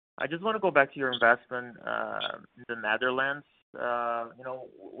 I just want to go back to your investment in the Netherlands.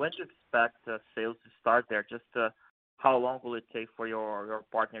 When do you expect sales to start there? Just how long will it take for your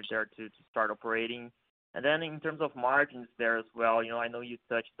partner there to start operating? And then in terms of margins there as well, I know you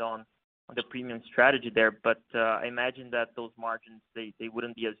touched on the premium strategy there, but I imagine that those margins they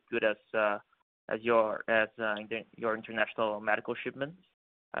wouldn't be as good as your international medical shipments.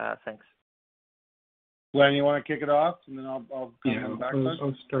 Thanks. Glenn, you want to kick it off, and then I'll come back.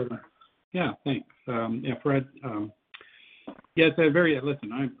 I'll start. Yeah, thanks. Fred. Yes,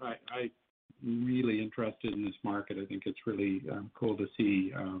 listen. I'm really interested in this market. I think it's really cool to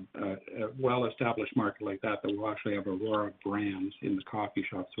see a well-established market like that will actually have Aurora brands in the coffee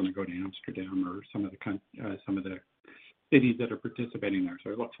shops when I go to Amsterdam or some of the cities that are participating there. So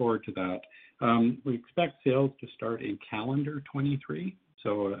I look forward to that. We expect sales to start in calendar 23,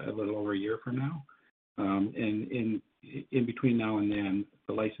 so a little over a year from now. And in between now and then,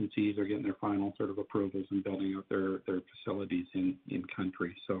 the licensees are getting their final sort of approvals and building out their facilities in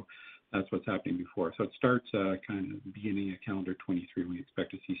country. So that's what's happening before. So it starts kind of beginning of calendar 23. We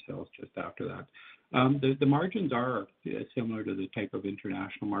expect to see sales just after that. The margins are similar to the type of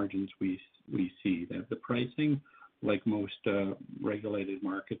international margins we see. The pricing, like most regulated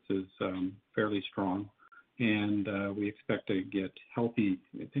markets, is fairly strong. And we expect to get healthy,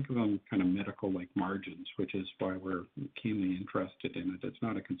 think of them kind of medical-like margins, which is why we're keenly interested in it. It's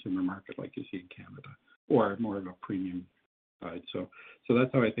not a consumer market like you see in Canada, or more of a premium side. So that's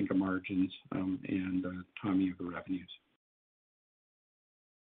how I think of margins and timing of the revenues.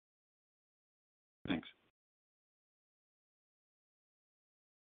 Thanks.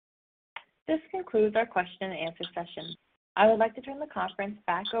 This concludes our question and answer session. I would like to turn the conference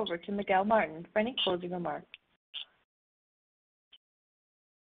back over to Miguel Martin for any closing remarks.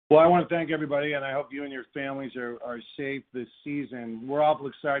 Well, I want to thank everybody, and I hope you and your families are safe this season. We're awful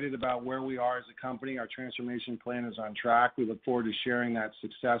excited about where we are as a company. Our transformation plan is on track. We look forward to sharing that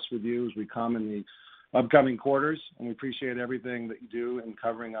success with you as we come in the upcoming quarters, and we appreciate everything that you do in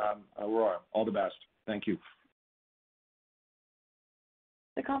covering Aurora. All the best. Thank you.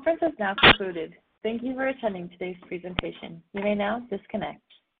 The conference has now concluded. Thank you for attending today's presentation. You may now disconnect.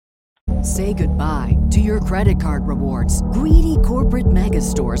 Say goodbye to your credit card rewards. Greedy corporate mega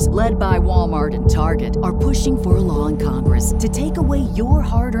stores, led by Walmart and Target, are pushing for a law in Congress to take away your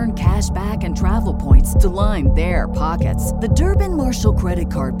hard-earned cash back and travel points to line their pockets. The Durbin-Marshall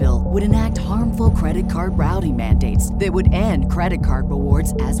credit card bill would enact harmful credit card routing mandates that would end credit card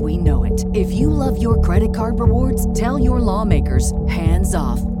rewards as we know it. If you love your credit card rewards, tell your lawmakers, hands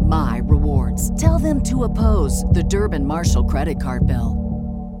off my rewards. Tell them to oppose the Durbin-Marshall credit card bill.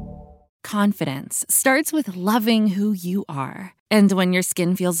 Confidence starts with loving who you are. And when your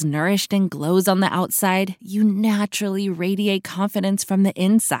skin feels nourished and glows on the outside, you naturally radiate confidence from the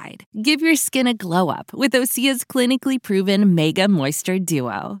inside. Give your skin a glow-up with Osea's clinically proven Mega Moisture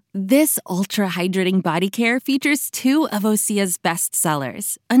Duo. This ultra-hydrating body care features two of Osea's best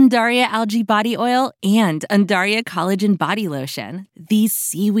sellers, Undaria Algae Body Oil and Undaria Collagen Body Lotion. These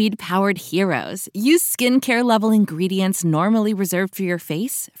seaweed-powered heroes use skincare-level ingredients normally reserved for your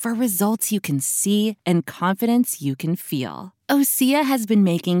face for results you can see and confidence you can feel. Osea has been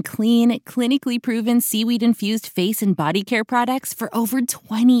making clean, clinically proven seaweed-infused face and body care products for over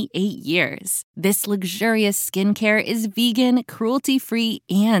 28 years. This luxurious skincare is vegan, cruelty-free,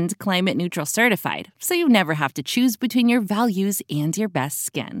 and climate-neutral certified, so you never have to choose between your values and your best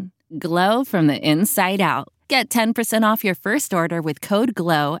skin. Glow from the inside out. Get 10% off your first order with code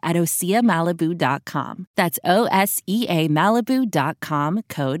GLOW at OseaMalibu.com. That's OSEA Malibu.com,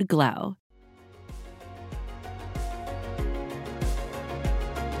 code GLOW.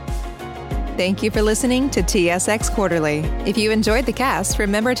 Thank you for listening to TSX Quarterly. If you enjoyed the cast,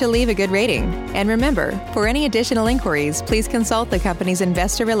 remember to leave a good rating. And remember, for any additional inquiries, please consult the company's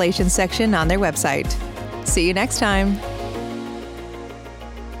investor relations section on their website. See you next time.